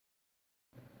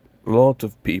A lot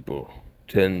of people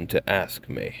tend to ask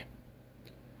me,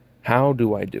 how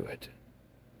do I do it?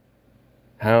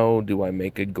 How do I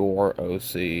make a Gore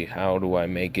OC? How do I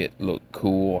make it look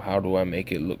cool? How do I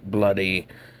make it look bloody?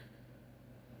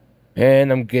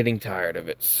 And I'm getting tired of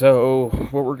it. So,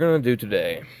 what we're gonna do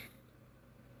today,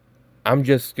 I'm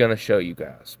just gonna show you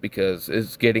guys because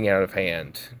it's getting out of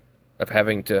hand of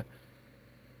having to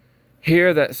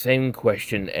hear that same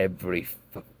question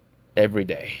every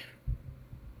day.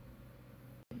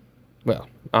 Well,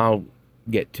 I'll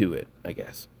get to it, I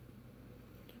guess.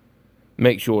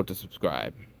 Make sure to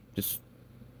subscribe, just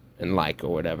and like or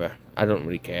whatever. I don't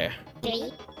really care.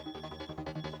 3,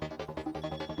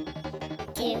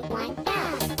 2, 1, go!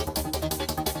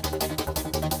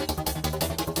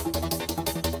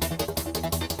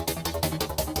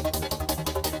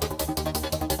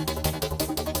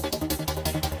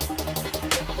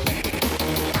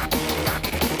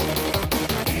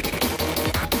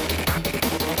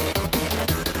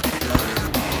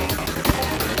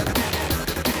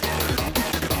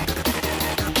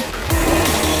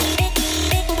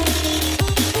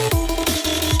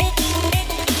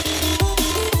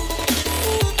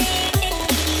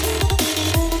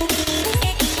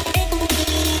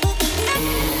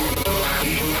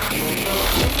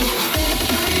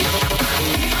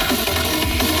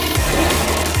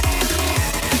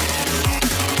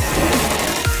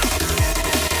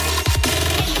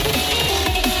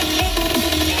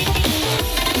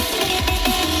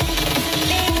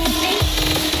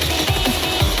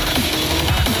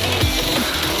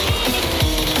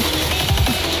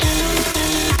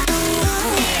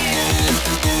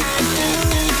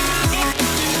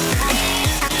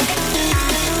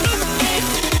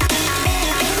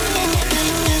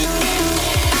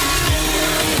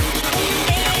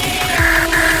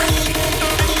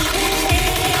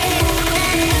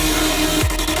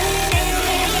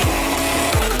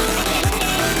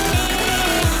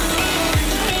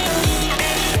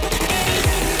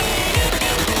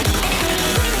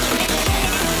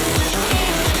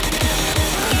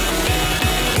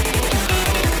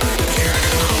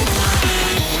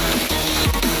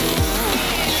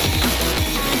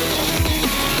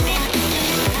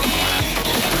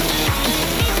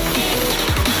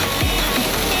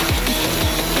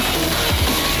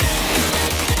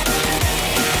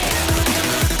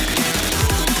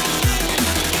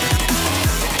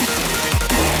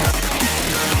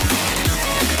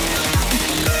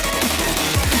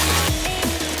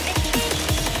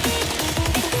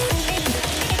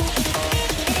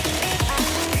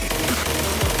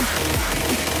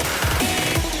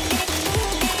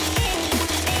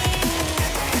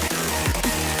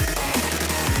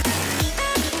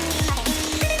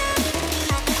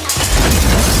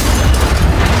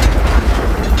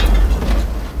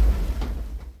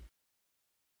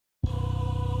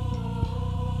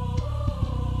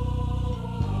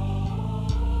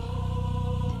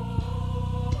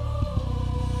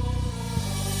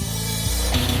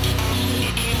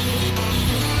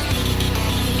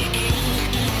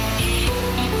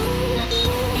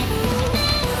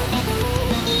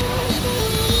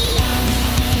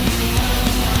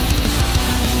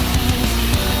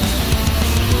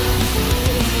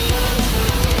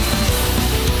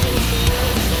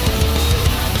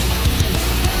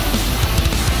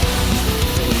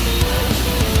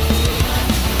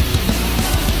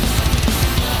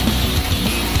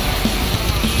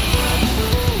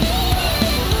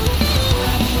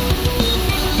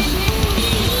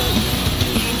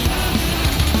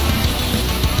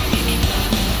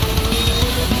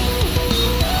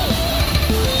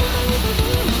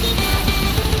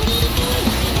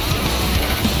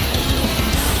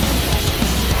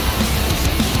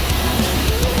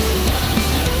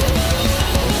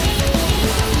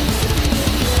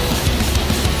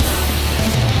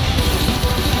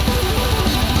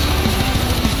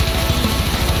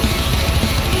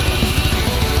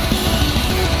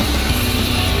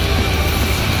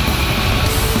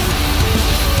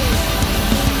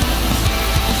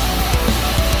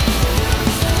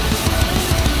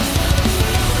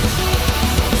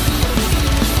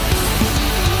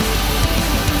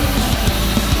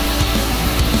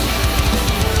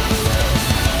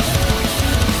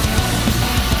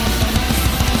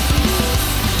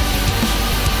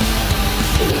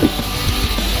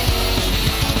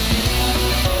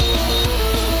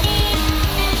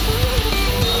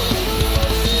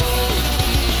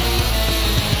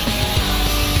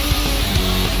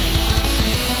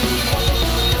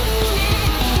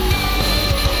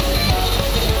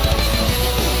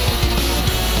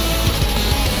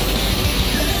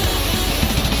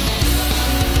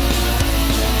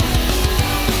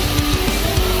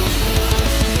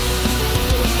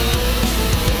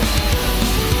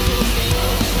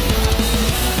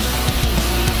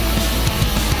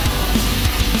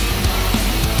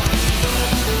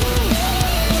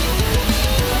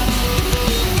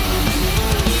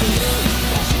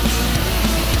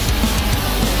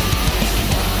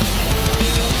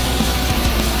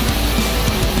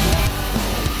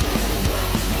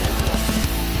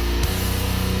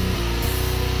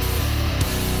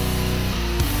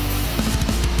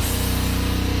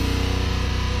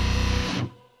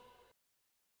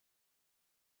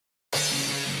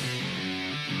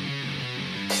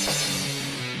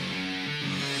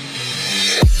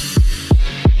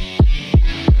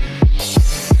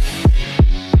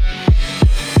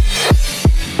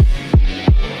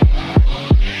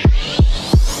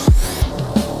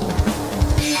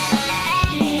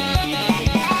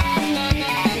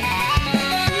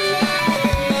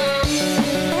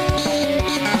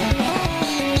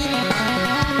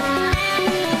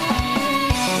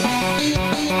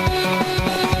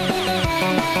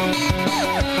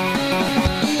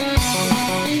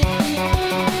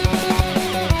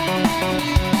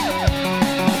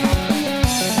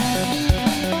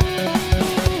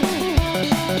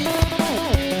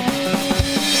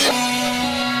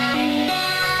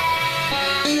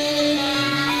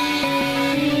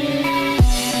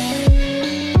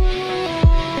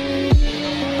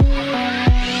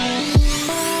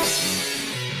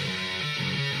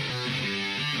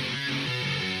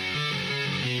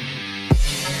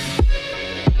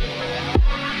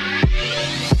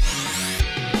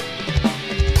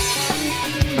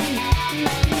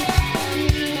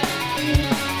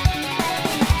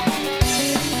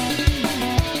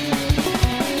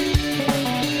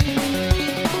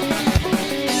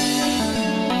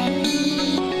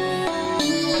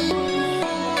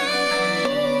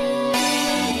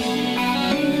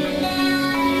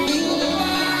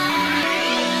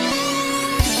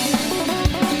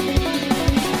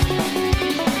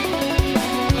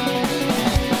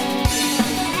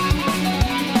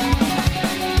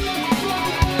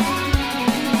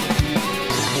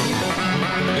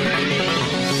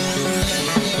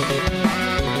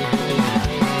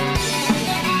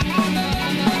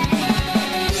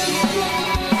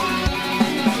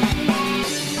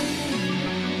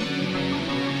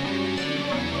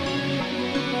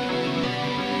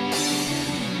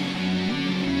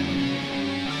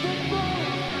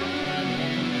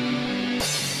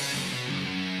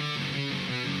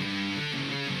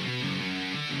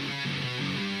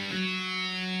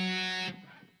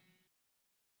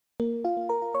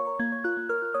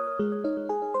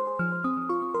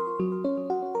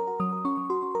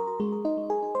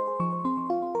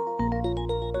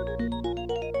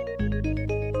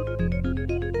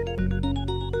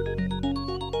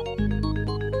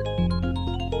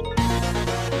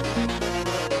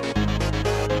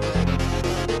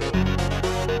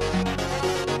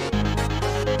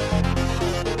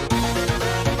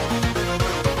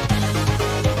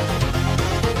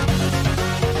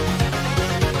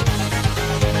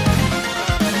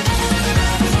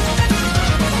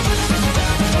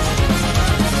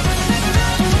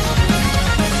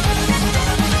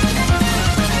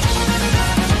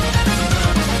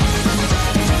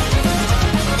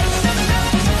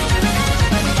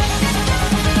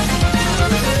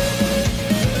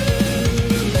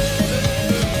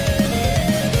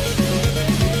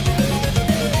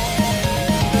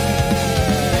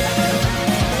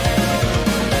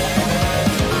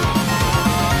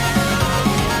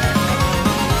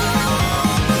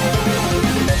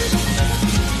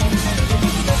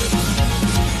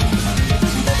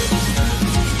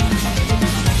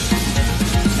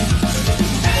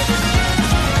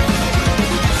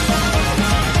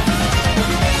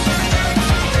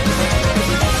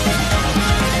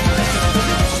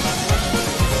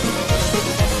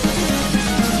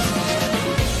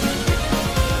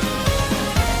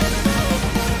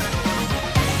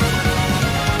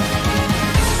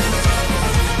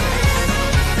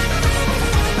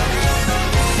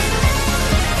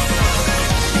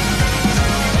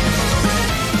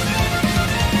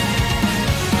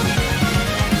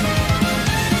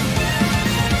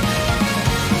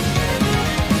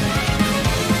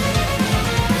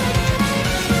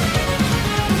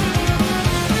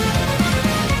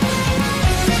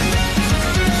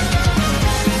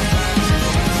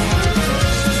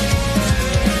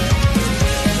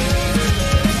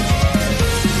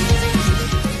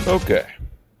 Okay,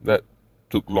 that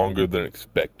took longer than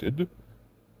expected.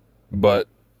 But,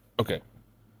 okay,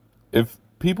 if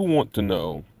people want to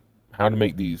know how to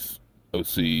make these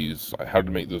OCs, like how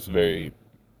to make this very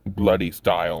bloody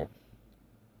style,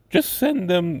 just send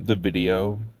them the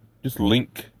video. Just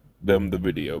link them the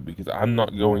video because I'm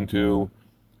not going to.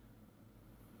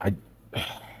 I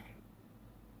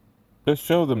just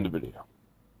show them the video.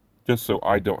 Just so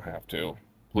I don't have to.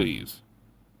 Please.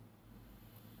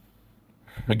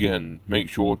 Again, make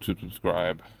sure to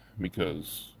subscribe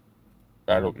because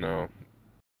I don't know.